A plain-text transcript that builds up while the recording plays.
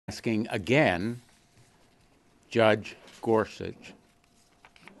asking again Judge Gorsuch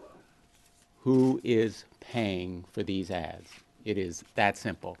who is paying for these ads. It is that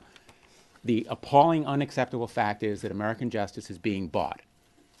simple. The appalling, unacceptable fact is that American justice is being bought.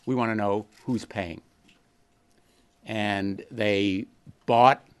 We want to know who's paying. And they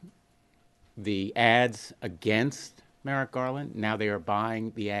bought the ads against Merrick Garland. Now they are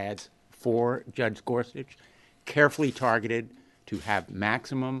buying the ads for Judge Gorsuch, carefully targeted to have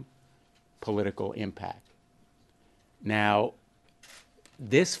maximum political impact. Now,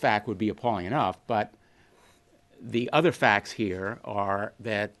 this fact would be appalling enough, but the other facts here are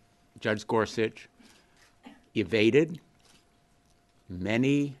that Judge Gorsuch evaded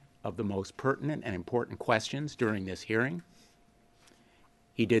many of the most pertinent and important questions during this hearing.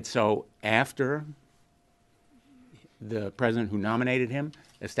 He did so after the president who nominated him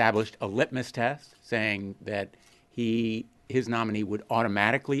established a litmus test saying that his nominee would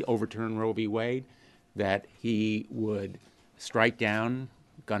automatically overturn Roe v. Wade, that he would strike down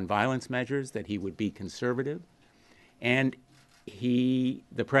gun violence measures, that he would be conservative. And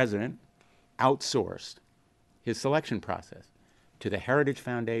the president, outsourced his selection process to the Heritage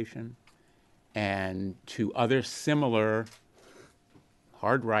Foundation and to other similar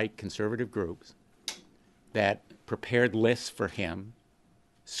hard-right conservative groups that prepared lists for him,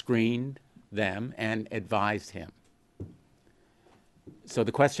 screened them, and advised him. So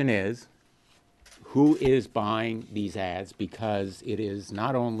the question is, who is buying these ads? Because it is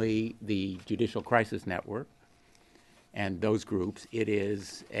not only the Judicial Crisis Network and those groups, it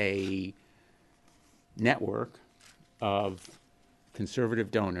is a network of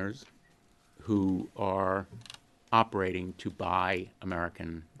conservative donors who are operating to buy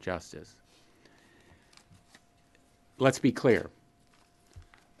American justice. Let's be clear.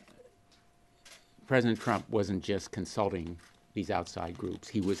 President Trump wasn't just consulting these outside groups.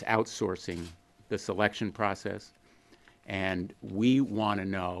 He was outsourcing the selection process, and we want to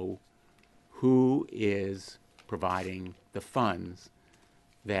know who is providing the funds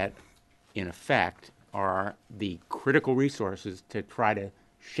that, in effect, are the critical resources to try to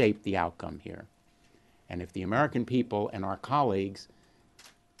shape the outcome here. And if the American people and our colleagues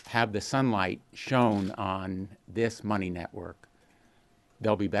have the sunlight shown on this money network,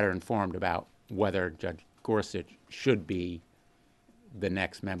 they'll be better informed about whether Judge Gorsuch should be the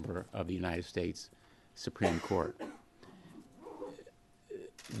next member of the United States Supreme Court.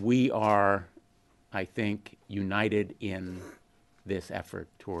 We are, I think, united in this effort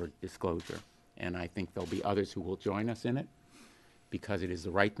toward disclosure. And I think there'll be others who will join us in it because it is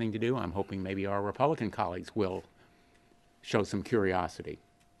the right thing to do. I'm hoping maybe our Republican colleagues will show some curiosity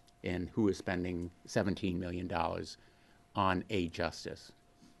in who is spending $17 million on a justice.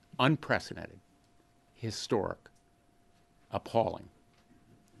 Unprecedented, historic, appalling.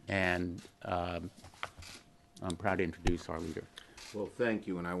 And I'm proud to introduce our leader. Well, thank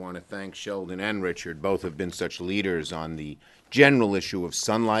you, and I want to thank Sheldon and Richard. Both have been such leaders on the general issue of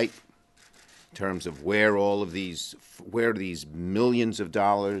sunlight, in terms of where these millions of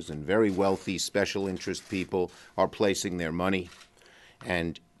dollars and very wealthy special interest people are placing their money.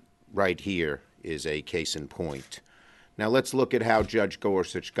 And right here is a case in point. Now let's look at how Judge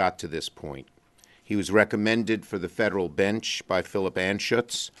Gorsuch got to this point. He was recommended for the federal bench by Philip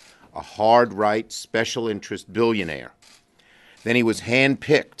Anschutz, a hard-right special interest billionaire. Then he was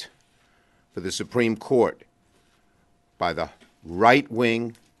handpicked for the Supreme Court by the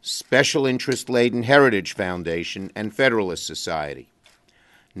right-wing, special interest-laden Heritage Foundation and Federalist Society.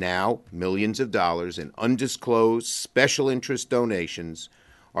 Now, millions of dollars in undisclosed special interest donations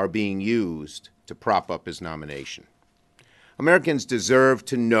are being used to prop up his nomination. Americans deserve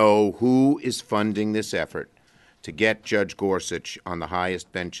to know who is funding this effort to get Judge Gorsuch on the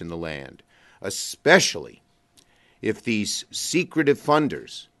highest bench in the land, especially if these secretive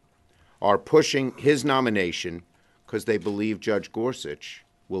funders are pushing his nomination because they believe Judge Gorsuch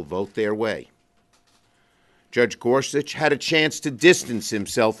will vote their way. Judge Gorsuch had a chance to distance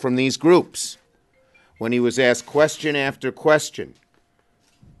himself from these groups when he was asked question after question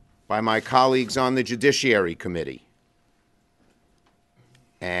by my colleagues on the Judiciary Committee,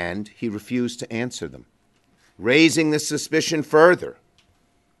 and he refused to answer them, raising the suspicion further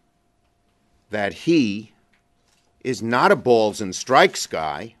that he is not a balls and strikes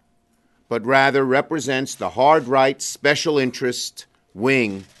guy, but rather represents the hard-right special interest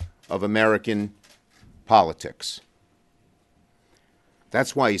wing of American politics.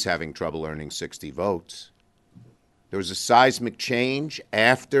 That's why he's having trouble earning 60 votes. There was a seismic change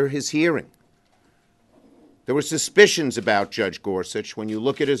after his hearing. There were suspicions about Judge Gorsuch when you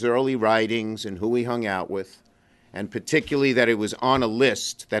look at his early writings and who he hung out with, and particularly that it was on a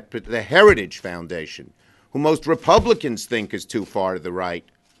list that the Heritage Foundation, who most Republicans think is too far to the right,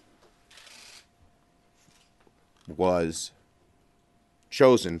 was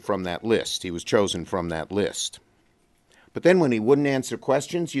chosen from that list. He was chosen from that list. But then when he wouldn't answer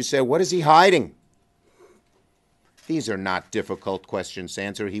questions, you say, what is he hiding? These are not difficult questions to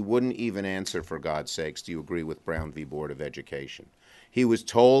answer. He wouldn't even answer, for God's sakes. Do you agree with Brown v. Board of Education? He was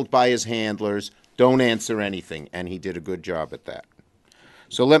told by his handlers, don't answer anything, and he did a good job at that.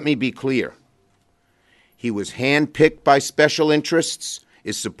 So let me be clear. He was handpicked by special interests,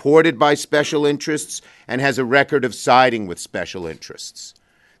 is supported by special interests, and has a record of siding with special interests.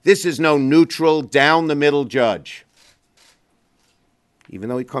 This is no neutral, down-the-middle judge, even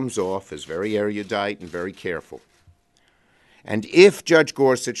though he comes off as very erudite and very careful. And if Judge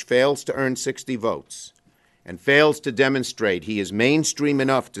Gorsuch fails to earn 60 votes and fails to demonstrate he is mainstream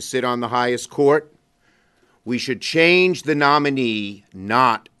enough to sit on the highest court, we should change the nominee,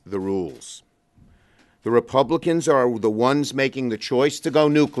 not the rules. The Republicans are the ones making the choice to go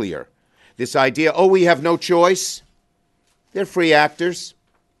nuclear. This idea, oh, we have no choice, they're free actors.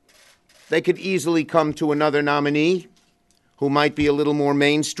 They could easily come to another nominee who might be a little more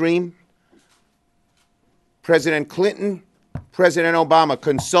mainstream. President Clinton, President Obama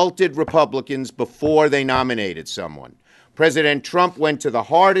consulted Republicans before they nominated someone. President Trump went to the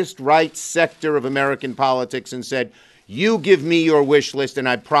hardest right sector of American politics and said, you give me your wish list and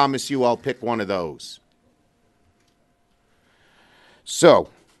I promise you I'll pick one of those. So,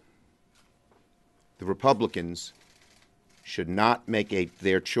 the Republicans should not make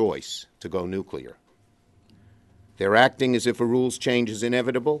their choice to go nuclear. They're acting as if a rules change is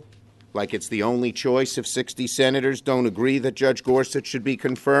inevitable, like it's the only choice if 60 senators don't agree that Judge Gorsuch should be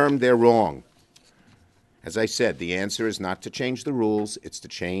confirmed. They're wrong. As I said, the answer is not to change the rules, it's to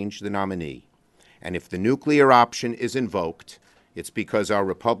change the nominee. And if the nuclear option is invoked, it's because our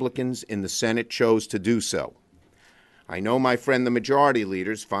Republicans in the Senate chose to do so. I know my friend the majority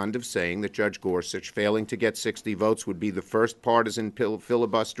leader is fond of saying that Judge Gorsuch failing to get 60 votes would be the first partisan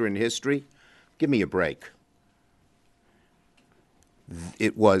filibuster in history. Give me a break.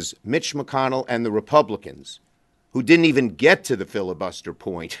 It was Mitch McConnell and the Republicans who didn't even get to the filibuster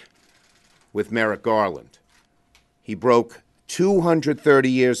point with Merrick Garland. He broke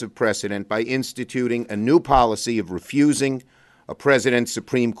 230 years of precedent by instituting a new policy of refusing a president's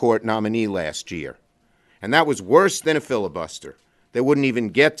Supreme Court nominee last year. And that was worse than a filibuster. They wouldn't even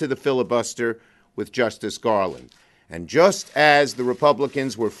get to the filibuster with Justice Garland. And just as the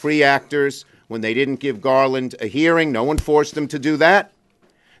Republicans were free actors when they didn't give Garland a hearing, no one forced them to do that,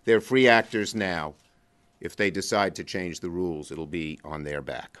 they're free actors now. If they decide to change the rules, it'll be on their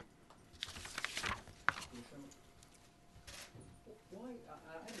back.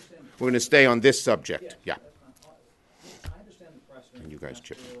 We're going to stay on this subject. Yeah. I understand the precedent. And you guys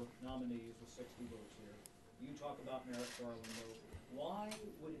chip in. Nominees with 60 votes here. You talk about Merrick Garland, though. Why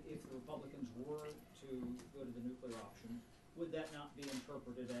would, if the Republicans were to go to the nuclear option, would that not be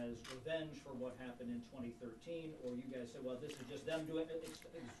interpreted as revenge for what happened in 2013? Or you guys said, well, this is just them doing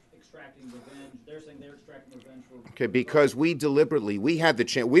extracting revenge. They're saying they're extracting revenge for. Okay, because we deliberately, we had the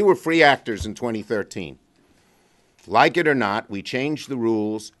chance. We were free actors in 2013. Like it or not, we changed the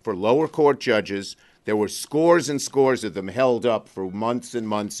rules for lower court judges. There were scores and scores of them held up for months and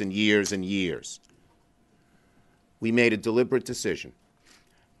months and years. We made a deliberate decision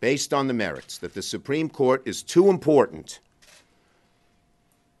based on the merits that the Supreme Court is too important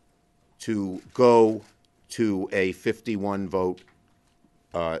to go to a 51-vote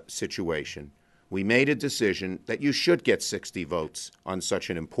situation. We made a decision that you should get 60 votes on such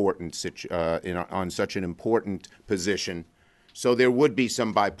an important position, so there would be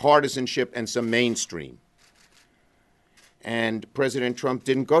some bipartisanship and some mainstream. And President Trump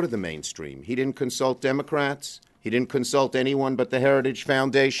didn't go to the mainstream. He didn't consult Democrats. He didn't consult anyone but the Heritage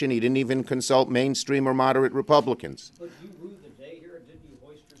Foundation. He didn't even consult mainstream or moderate Republicans. But you ruled the day here, and didn't you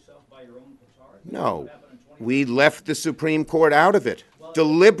hoist yourself by your own petard? No. We left the Supreme Court out of it.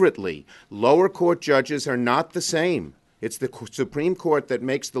 Deliberately. Lower court judges are not the same. It's the Supreme Court that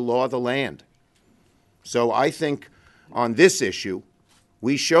makes the law of the land. So I think on this issue,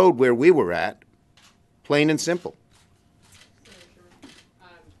 we showed where we were at, plain and simple. I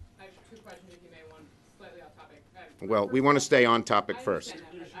have two questions, if you may, one slightly off topic. Well, we want to stay on topic first.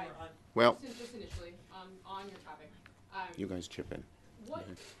 Well, just initially, on your topic. You guys chip in. What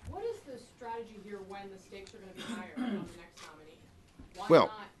is the strategy here when the stakes are going to be higher on the next nominee?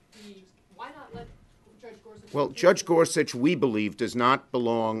 Why not let Judge Gorsuch? Well, Judge Gorsuch, we believe, does not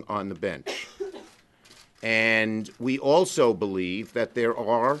belong on the bench. And we also believe that there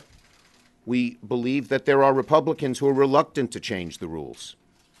are we believe that there are Republicans who are reluctant to change the rules,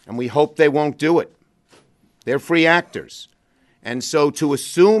 and we hope they won't do it. They're free actors. And so to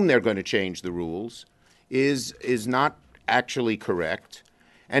assume they're going to change the rules is not actually correct.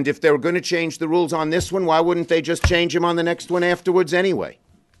 And if they're going to change the rules on this one, why wouldn't they just change them on the next one afterwards anyway?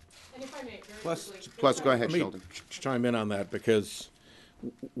 And if I may, very Plus- quickly. Plus, go ahead, Let me Sheldon. chime in on that because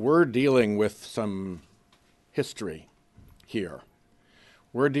we're dealing with some history here.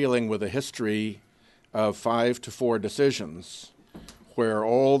 We're dealing with a history of 5-4 decisions where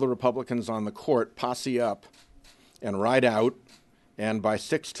all the Republicans on the court posse up and ride out, and by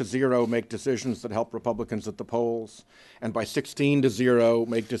 6-0 make decisions that help Republicans at the polls, and by 16-0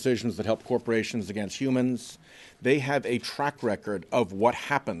 make decisions that help corporations against humans. They have a track record of what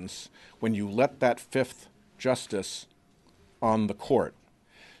happens when you let that fifth justice on the court.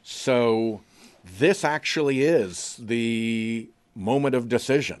 So this actually is the moment of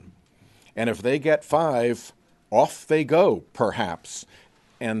decision. And if they get 5, off they go, perhaps.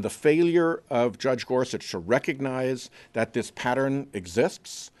 And the failure of Judge Gorsuch to recognize that this pattern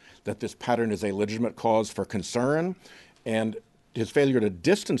exists, that this pattern is a legitimate cause for concern, and his failure to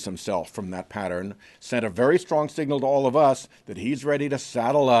distance himself from that pattern sent a very strong signal to all of us that he's ready to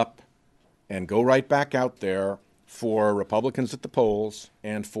saddle up and go right back out there for Republicans at the polls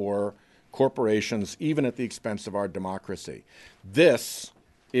and for corporations, even at the expense of our democracy. This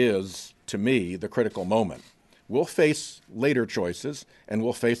is, to me, the critical moment. We'll face later choices, and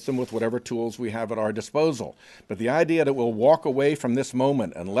we'll face them with whatever tools we have at our disposal. But the idea that we'll walk away from this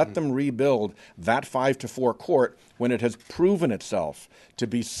moment and let them rebuild that 5-4 court when it has proven itself to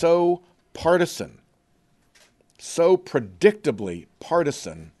be so partisan, so predictably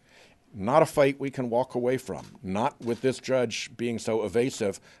partisan, not a fight we can walk away from, not with this judge being so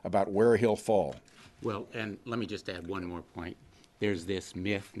evasive about where he'll fall. Well, and let me just add one more point. There's this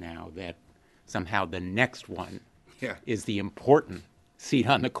myth now that somehow the next one is the important seat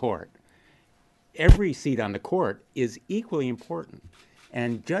on the court. Every seat on the court is equally important.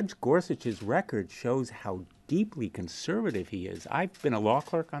 And Judge Gorsuch's record shows how deeply conservative he is. I've been a law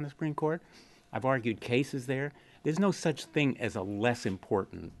clerk on the Supreme Court. I've argued cases there. There's no such thing as a less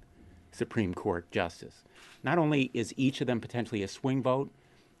important Supreme Court justice. Not only is each of them potentially a swing vote,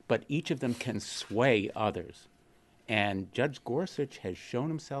 but each of them can sway others. And Judge Gorsuch has shown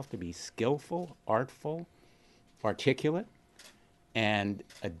himself to be skillful, artful, articulate, and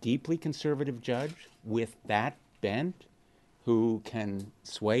a deeply conservative judge with that bent who can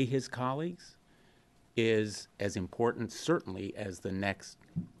sway his colleagues is as important, certainly, as the next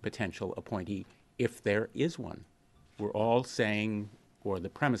potential appointee, if there is one. We're all saying, or the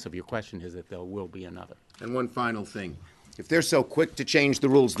premise of your question is that there will be another. And one final thing. If they're so quick to change the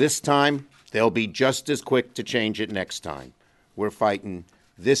rules this time, they'll be just as quick to change it next time. We're fighting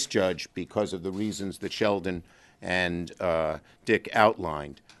this judge because of the reasons that Sheldon and Dick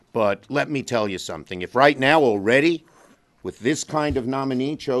outlined. But let me tell you something. If right now already, with this kind of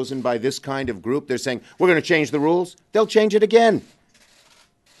nominee chosen by this kind of group, they're saying, we're going to change the rules, they'll change it again.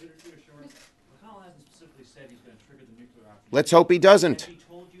 McConnell hasn't specifically said he's going to trigger the nuclear option. Let's hope he doesn't. Has he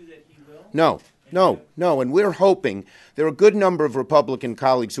told you that he will? No. And we're hoping there are a good number of Republican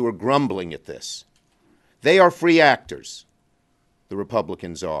colleagues who are grumbling at this. They are free actors. The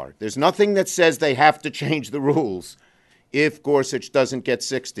Republicans are. There's nothing that says they have to change the rules if Gorsuch doesn't get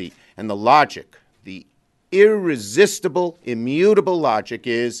 60. And the logic, the irresistible, immutable logic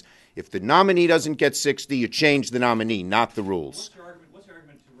is if the nominee doesn't get 60, you change the nominee, not the rules. What's your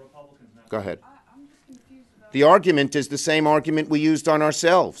argument to Republicans now? Go ahead. I'm just confused about. The argument is the same argument we used on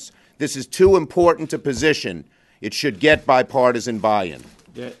ourselves. This is too important a position. It should get bipartisan buy-in.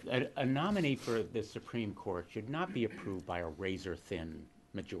 A nominee for the Supreme Court should not be approved by a razor-thin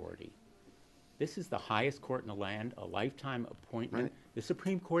majority. This is the highest court in the land, a lifetime appointment. Right. The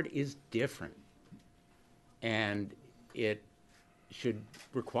Supreme Court is different, and it should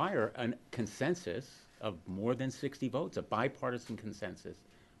require a consensus of more than 60 votes, a bipartisan consensus,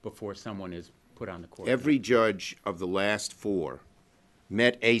 before someone is put on the court. Every judge of the last 4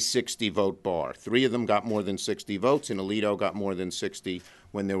 met a 60-vote bar. 3 of them got more than 60 votes, and Alito got more than 60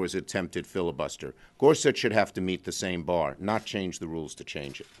 when there was attempted filibuster. Gorsuch should have to meet the same bar, not change the rules to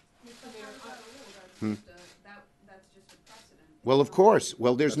change it. That's just a precedent. Well, of course.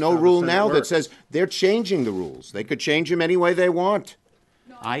 Well, there's no how the rule Senate now that works. says they're changing the rules. They could change them any way they want.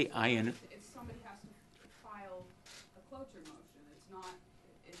 No, I- it's somebody has to file a cloture motion. It's not,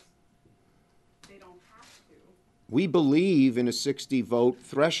 they don't have to. We believe in a 60-vote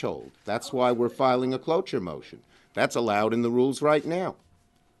threshold. That's why we're filing a cloture motion. That's allowed in the rules right now.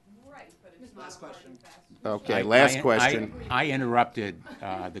 Right, but it's not a hard and fast. Okay, last question. I interrupted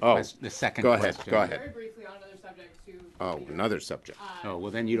the second Go ahead, question. go ahead. Very briefly on another subject to. Oh, another subject. Oh,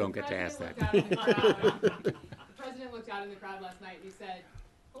 well, then you don't get to ask that. The president looked out in the crowd last night and he said,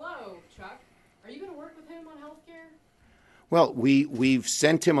 "Hello, Chuck. Are you going to work with him on health care?" Well, we've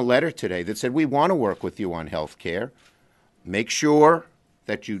sent him a letter today that said we want to work with you on health care. Make sure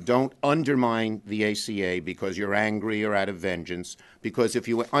that you don't undermine the ACA because you're angry or out of vengeance, because if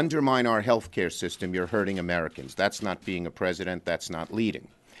you undermine our health care system, you're hurting Americans. That's not being a president. That's not leading.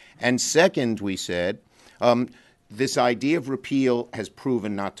 And second, we said, this idea of repeal has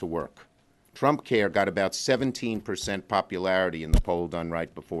proven not to work. Trump Care got about 17% popularity in the poll done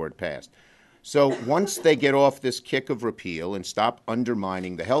right before it passed. So once they get off this kick of repeal and stop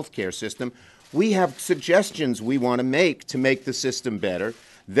undermining the health care system, we have suggestions we want to make the system better.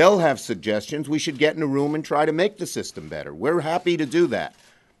 They'll have suggestions. We should get in a room and try to make the system better. We're happy to do that.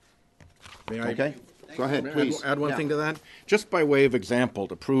 May I Okay? Go ahead, may I please. add one Yeah. thing to that? Just by way of example,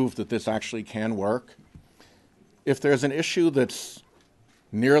 to prove that this actually can work, if there's an issue that's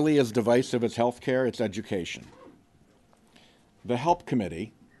nearly as divisive as health care, it's education. The Help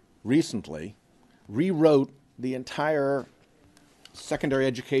Committee recently rewrote the entire secondary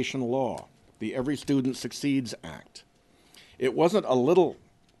education law, the Every Student Succeeds Act. It wasn't a little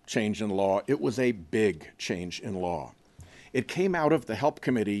change in law, it was a big change in law. It came out of the Help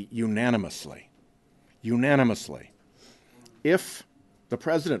Committee unanimously. Unanimously. If the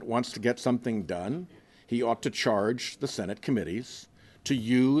president wants to get something done, he ought to charge the Senate committees to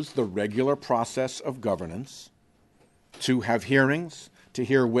use the regular process of governance to have hearings, to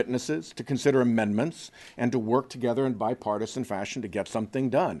hear witnesses, to consider amendments, and to work together in bipartisan fashion to get something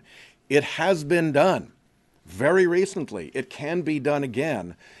done. It has been done very recently. It can be done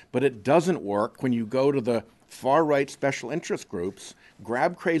again, but it doesn't work when you go to the far-right special interest groups,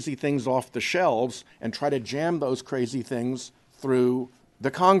 grab crazy things off the shelves, and try to jam those crazy things through the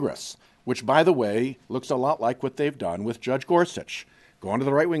Congress, which, by the way, looks a lot like what they've done with Judge Gorsuch. Go onto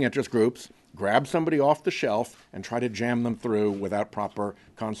the right-wing interest groups, grab somebody off the shelf, and try to jam them through without proper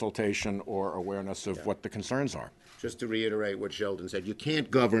consultation or awareness of what the concerns are. Just to reiterate what Sheldon said, you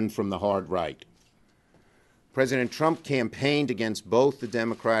can't govern from the hard right. President Trump campaigned against both the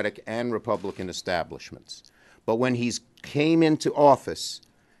Democratic and Republican establishments. But when he came into office,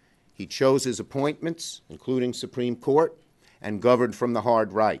 he chose his appointments, including Supreme Court, and governed from the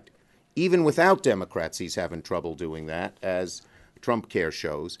hard right. Even without Democrats, he's having trouble doing that, as Trump Care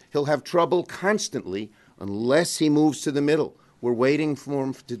shows. He'll have trouble constantly unless he moves to the middle. We're waiting for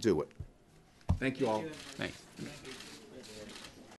him to do it. Thank you all. Thanks.